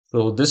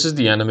So this is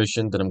the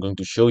animation that I'm going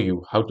to show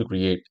you how to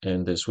create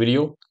in this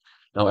video.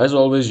 Now, as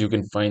always, you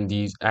can find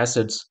these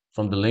assets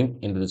from the link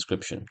in the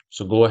description.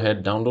 So go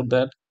ahead, download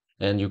that,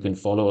 and you can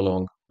follow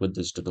along with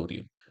this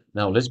tutorial.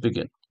 Now, let's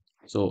begin.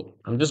 So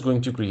I'm just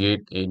going to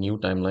create a new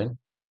timeline,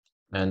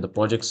 and the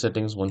project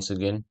settings, once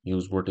again,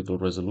 use vertical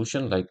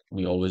resolution like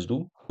we always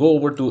do. Go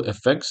over to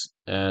effects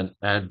and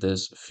add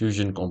this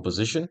fusion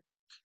composition.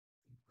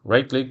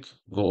 Right click,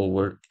 go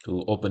over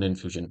to open in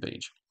Fusion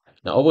page.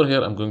 Now over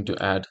here, I'm going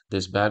to add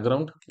this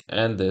background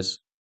and this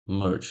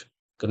merge.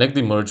 Connect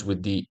the merge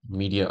with the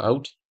media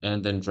out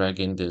and then drag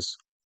in this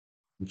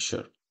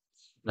texture.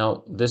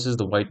 Now this is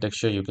the white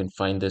texture. You can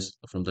find this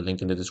from the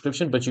link in the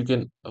description, but you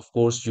can of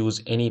course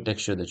use any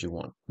texture that you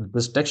want.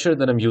 This texture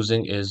that I'm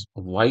using is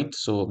white,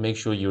 so make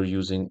sure you're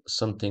using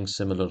something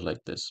similar like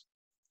this.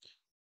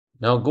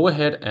 Now go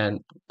ahead and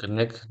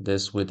connect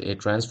this with a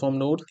transform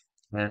node.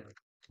 And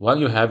while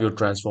you have your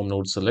transform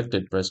node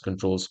selected, press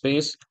Control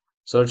Space,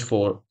 search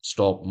for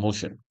stop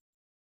motion.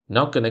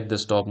 Now connect the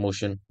stop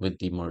motion with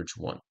the merge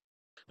one.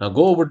 Now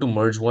go over to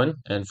merge one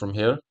and from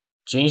here,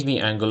 change the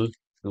angle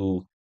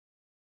to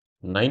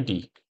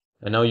 90.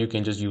 And now you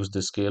can just use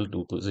the scale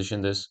to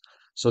position this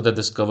so that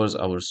this covers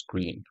our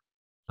screen.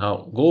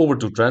 Now go over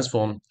to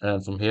transform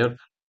and from here,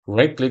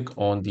 right click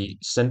on the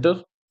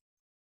center,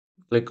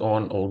 click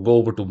on or go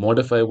over to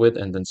modify with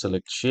and then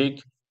select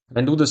shake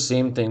and do the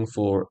same thing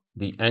for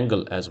the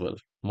angle as well.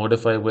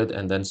 Modify with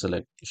and then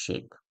select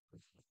shake.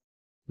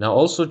 Now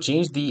also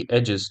change the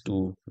edges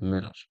to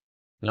mirror.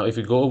 Now if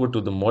you go over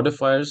to the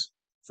modifiers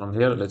from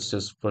here, let's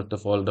just first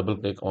of all double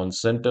click on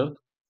center,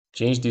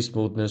 change the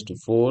smoothness to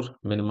 4,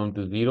 minimum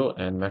to 0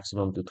 and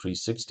maximum to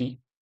 360.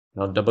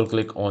 Now double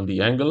click on the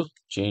angle,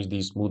 change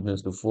the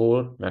smoothness to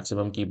 4,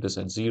 maximum keep this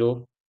at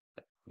 0,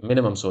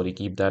 minimum, sorry,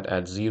 keep that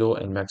at 0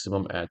 and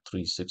maximum at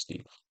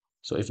 360.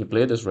 So if you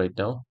play this right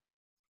now,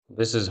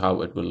 this is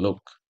how it will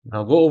look.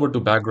 Now go over to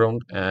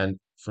background and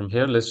from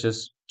here, let's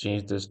just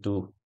change this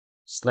to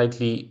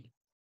slightly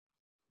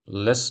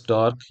less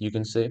dark, you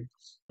can say,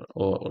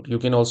 or you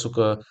can also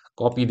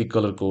copy the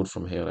color code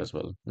from here as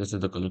well. This is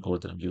the color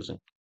code that I'm using.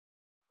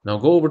 Now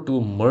go over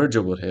to merge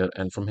over here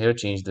and from here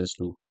change this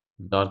to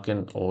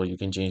darken or you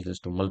can change this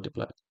to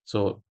multiply.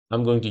 So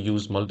I'm going to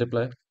use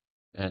multiply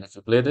and if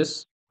you play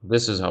this,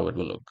 this is how it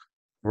will look.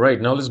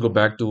 Right, now let's go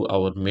back to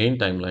our main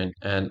timeline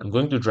and I'm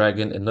going to drag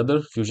in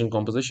another fusion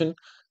composition.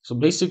 So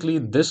basically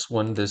this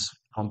one, this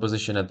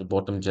composition at the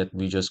bottom that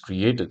we just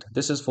created,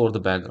 this is for the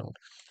background.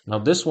 Now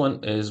this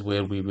one is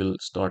where we will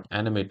start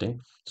animating.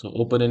 So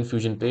open in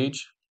Fusion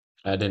page,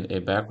 add in a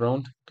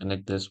background,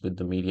 connect this with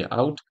the media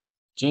out,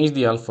 change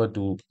the alpha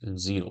to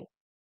 0.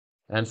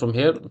 And from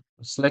here,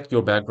 select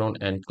your background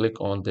and click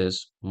on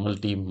this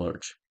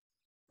multi-merge.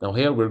 Now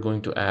here we're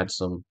going to add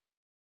some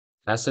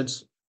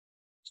assets.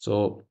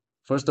 So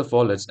first of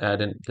all, let's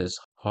add in this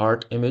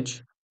heart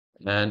image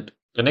and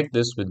connect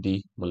this with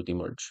the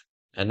multi-merge.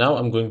 And now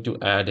I'm going to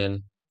add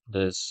in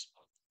this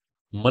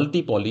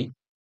multi-poly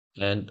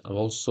and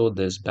also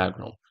this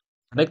background.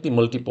 Connect the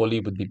multi-poly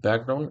with the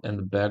background and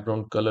the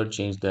background color,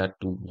 change that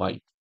to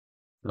white.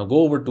 Now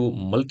go over to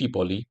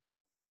multi-poly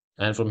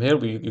and from here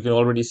you can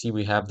already see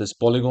we have this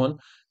polygon.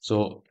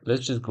 So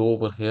let's just go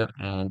over here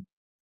and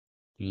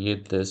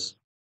create this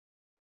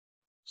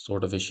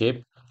sort of a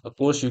shape. Of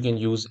course, you can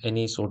use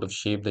any sort of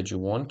shape that you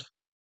want.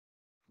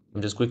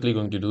 I'm just quickly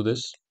going to do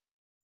this.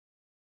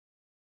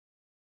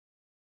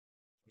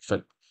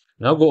 Perfect.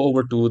 Now go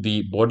over to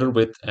the border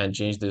width and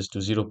change this to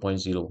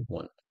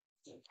 0.01.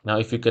 Now,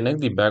 if you connect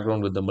the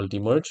background with the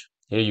multi-merge,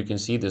 here you can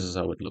see this is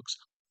how it looks.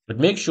 But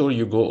make sure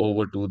you go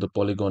over to the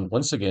polygon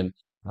once again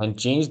and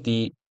change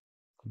the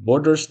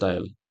border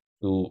style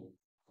to,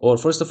 or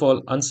first of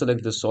all,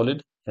 unselect the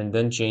solid and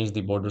then change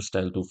the border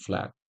style to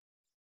flat.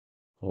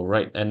 All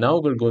right, and now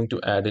we're going to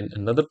add in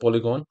another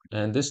polygon,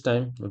 and this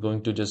time we're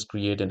going to just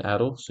create an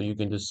arrow. So you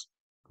can just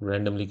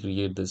randomly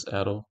create this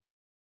arrow.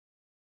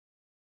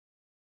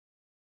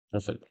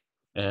 Perfect.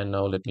 And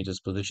now let me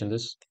just position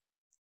this.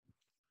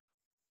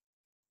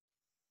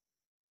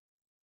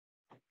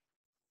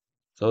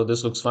 So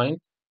this looks fine.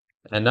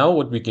 And now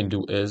what we can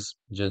do is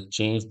just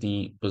change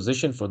the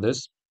position for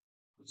this.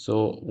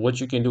 So what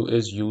you can do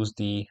is use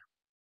the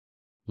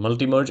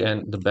multi-merge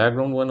and the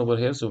background one over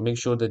here. So make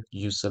sure that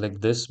you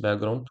select this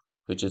background,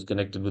 which is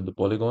connected with the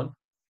polygon.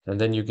 And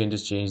then you can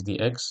just change the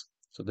X.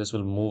 So this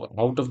will move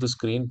out of the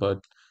screen, but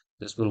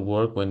this will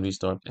work when we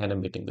start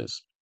animating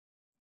this.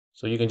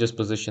 So you can just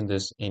position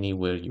this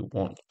anywhere you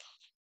want.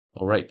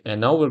 All right.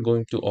 And now we're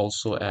going to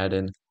also add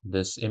in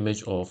this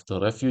image of the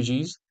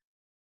refugees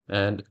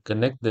and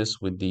connect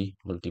this with the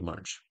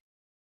multi-merge.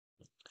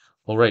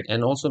 All right,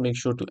 and also make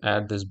sure to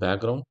add this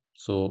background.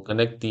 So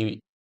connect the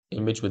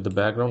image with the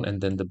background and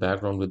then the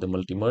background with the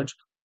multi-merge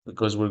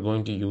because we're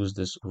going to use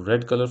this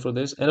red color for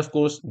this. And of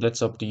course,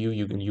 that's up to you.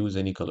 You can use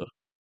any color.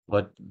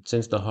 But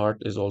since the heart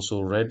is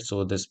also red,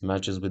 so this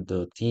matches with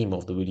the theme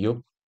of the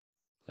video.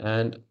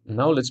 And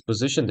now let's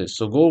position this.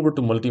 So go over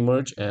to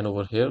multi-merge and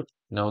over here.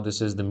 Now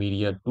this is the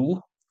media 2,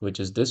 which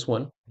is this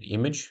one, the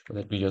image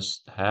that we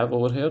just have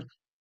over here.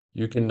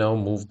 You can now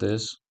move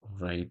this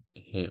right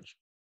here,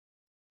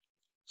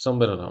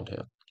 somewhere around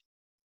here.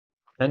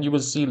 And you will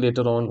see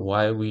later on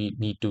why we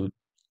need to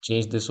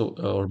change this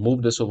or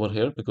move this over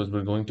here, because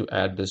we're going to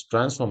add this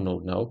transform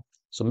node now.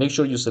 So make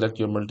sure you select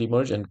your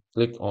multi-merge and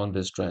click on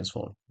this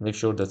transform. Make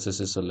sure that this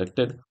is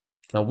selected.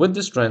 Now with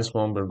this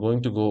transform, we're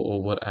going to go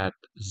over at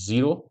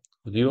 0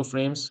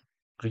 frames,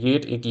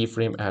 create a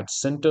keyframe at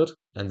center,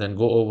 and then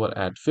go over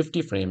at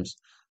 50 frames,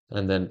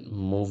 and then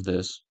move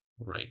this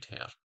right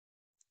here.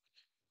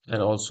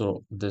 And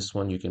also this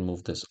one, you can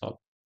move this up.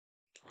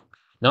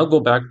 Now go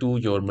back to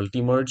your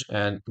multi-merge,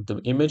 and the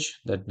image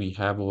that we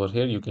have over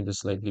here, you can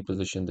just slightly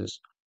position this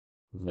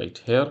right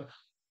here.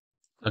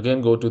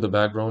 Again, go to the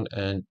background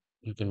and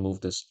you can move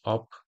this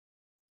up,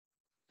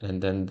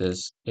 and then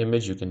this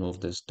image, you can move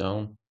this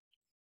down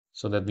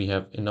so that we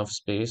have enough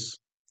space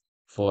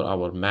for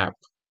our map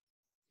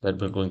that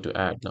we're going to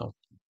add now.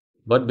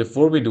 But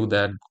before we do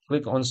that,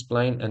 click on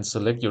spline and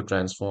select your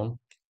transform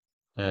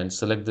and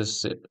select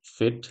this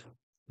fit.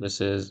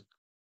 This is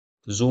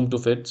zoom to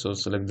fit. So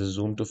select the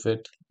zoom to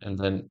fit and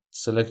then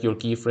select your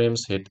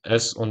keyframes, hit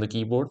S on the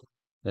keyboard,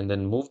 and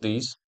then move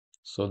these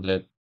so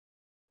that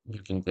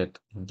you can get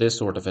this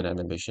sort of an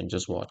animation.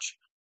 Just watch.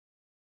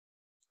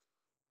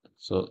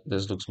 So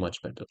this looks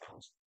much better.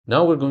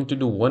 Now we're going to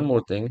do one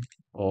more thing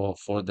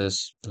for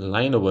this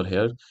line over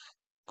here.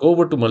 Go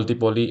over to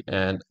multi-poly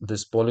and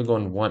this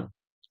polygon 1.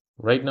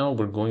 Right now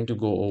we're going to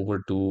go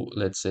over to,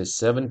 let's say,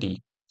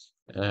 70,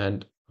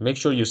 and make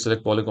sure you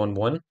select polygon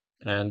 1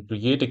 and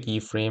create a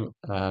keyframe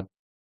at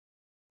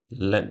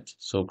length.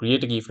 So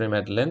create a keyframe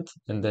at length,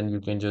 and then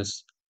you can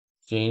just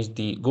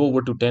go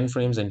over to 10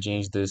 frames and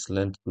change this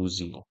length to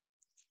 0.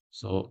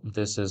 So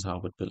this is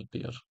how it will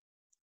appear.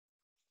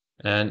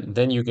 And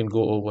then you can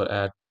go over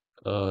at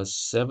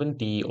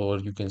 70, or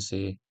you can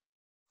say,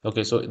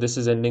 okay, so this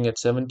is ending at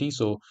 70.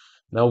 So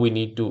now we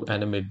need to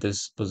animate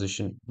this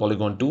position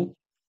polygon 2.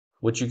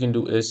 What you can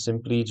do is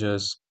simply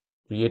just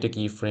create a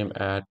keyframe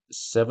at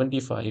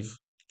 75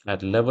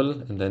 at level,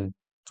 and then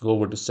go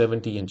over to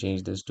 70 and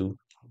change this to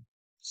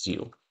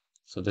 0.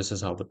 So this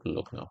is how it will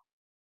look now.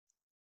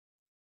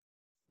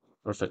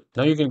 Perfect.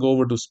 Now you can go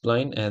over to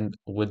spline and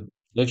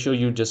make sure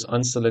you just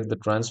unselect the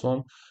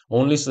transform,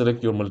 only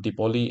select your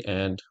multi-poly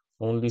and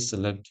only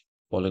select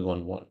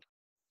polygon 1.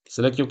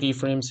 Select your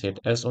keyframes, hit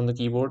S on the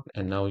keyboard,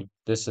 and now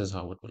this is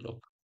how it will look.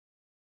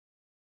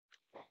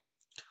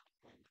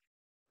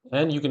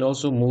 And you can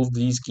also move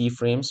these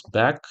keyframes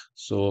back.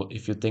 So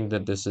if you think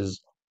that this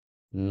is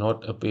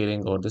not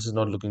appearing or this is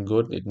not looking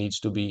good, it needs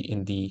to be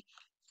in the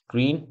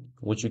screen.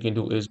 What you can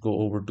do is go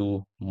over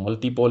to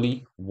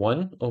multi-poly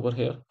 1 over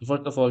here.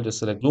 First of all, just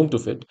select zoom to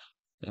fit.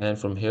 And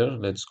from here,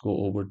 let's go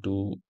over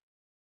to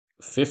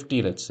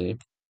 50, let's say.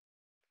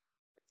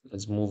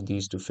 Let's move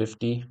these to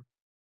 50.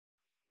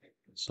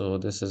 So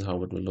this is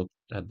how it will look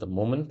at the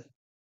moment.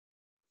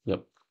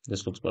 Yep,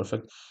 this looks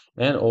perfect.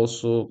 And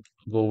also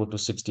go over to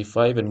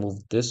 65 and move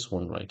this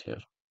one right here.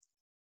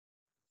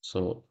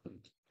 So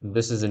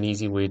this is an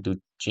easy way to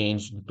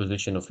change the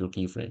position of your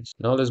keyframes.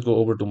 Now let's go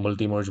over to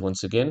multi-merge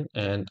once again,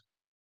 and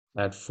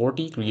at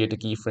 40, create a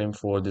keyframe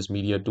for this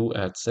media 2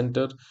 at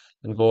center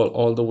and go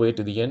all the way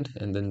to the end,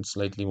 and then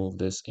slightly move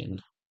this in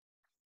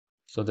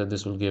so that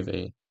this will give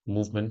a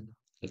movement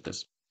like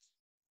this.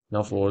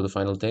 Now for the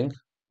final thing,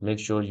 make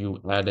sure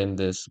you add in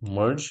this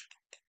merge,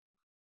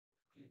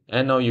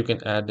 and now you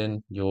can add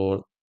in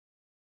your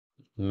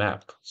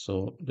map.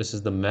 So this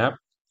is the map.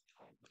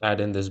 Add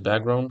in this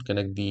background,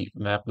 connect the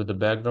map with the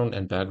background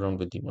and background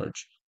with the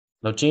merge.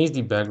 Now change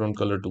the background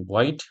color to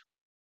white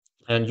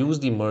and use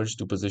the merge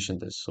to position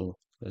this. So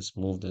let's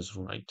move this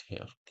right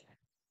here.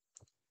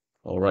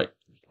 All right.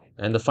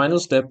 And the final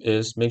step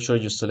is make sure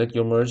you select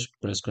your merge,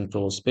 press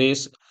Control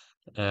Space,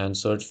 and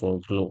search for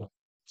glow.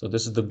 So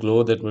this is the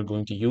glow that we're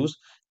going to use,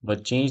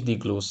 but change the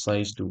glow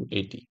size to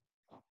 80.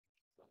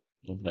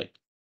 All right.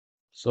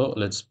 So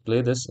let's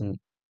play this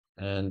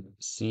and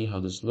see how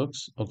this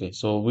looks. Okay,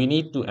 so we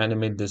need to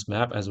animate this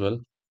map as well.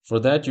 For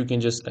that, you can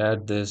just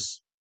add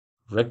this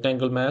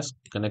rectangle mask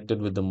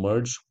connected with the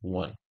merge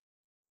 1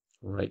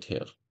 right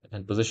here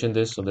and position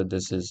this so that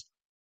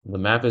the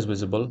map is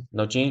visible.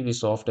 Now change the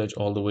soft edge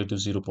all the way to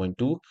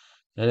 0.2,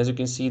 and as you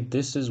can see,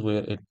 this is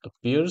where it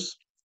appears,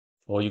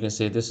 or you can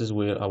say this is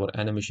where our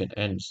animation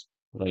ends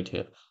right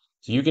here.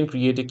 So you can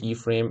create a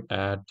keyframe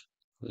at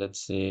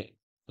let's say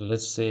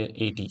let's say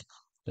 80.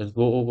 Let's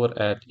go over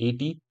at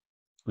 80,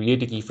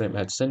 create a keyframe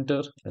at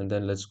center, and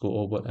then let's go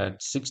over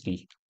at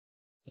 60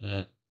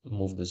 and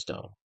move this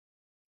down.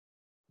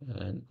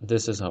 And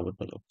this is how it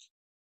will look.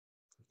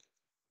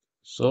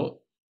 So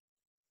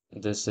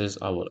this is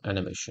our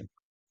animation.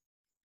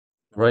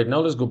 Right now,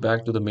 let's go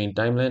back to the main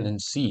timeline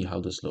and see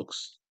how this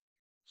looks.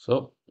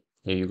 So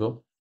here you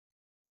go.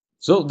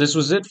 So this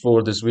was it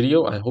for this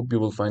video. I hope you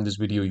will find this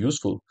video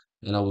useful,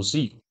 and I will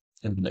see you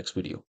in the next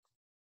video.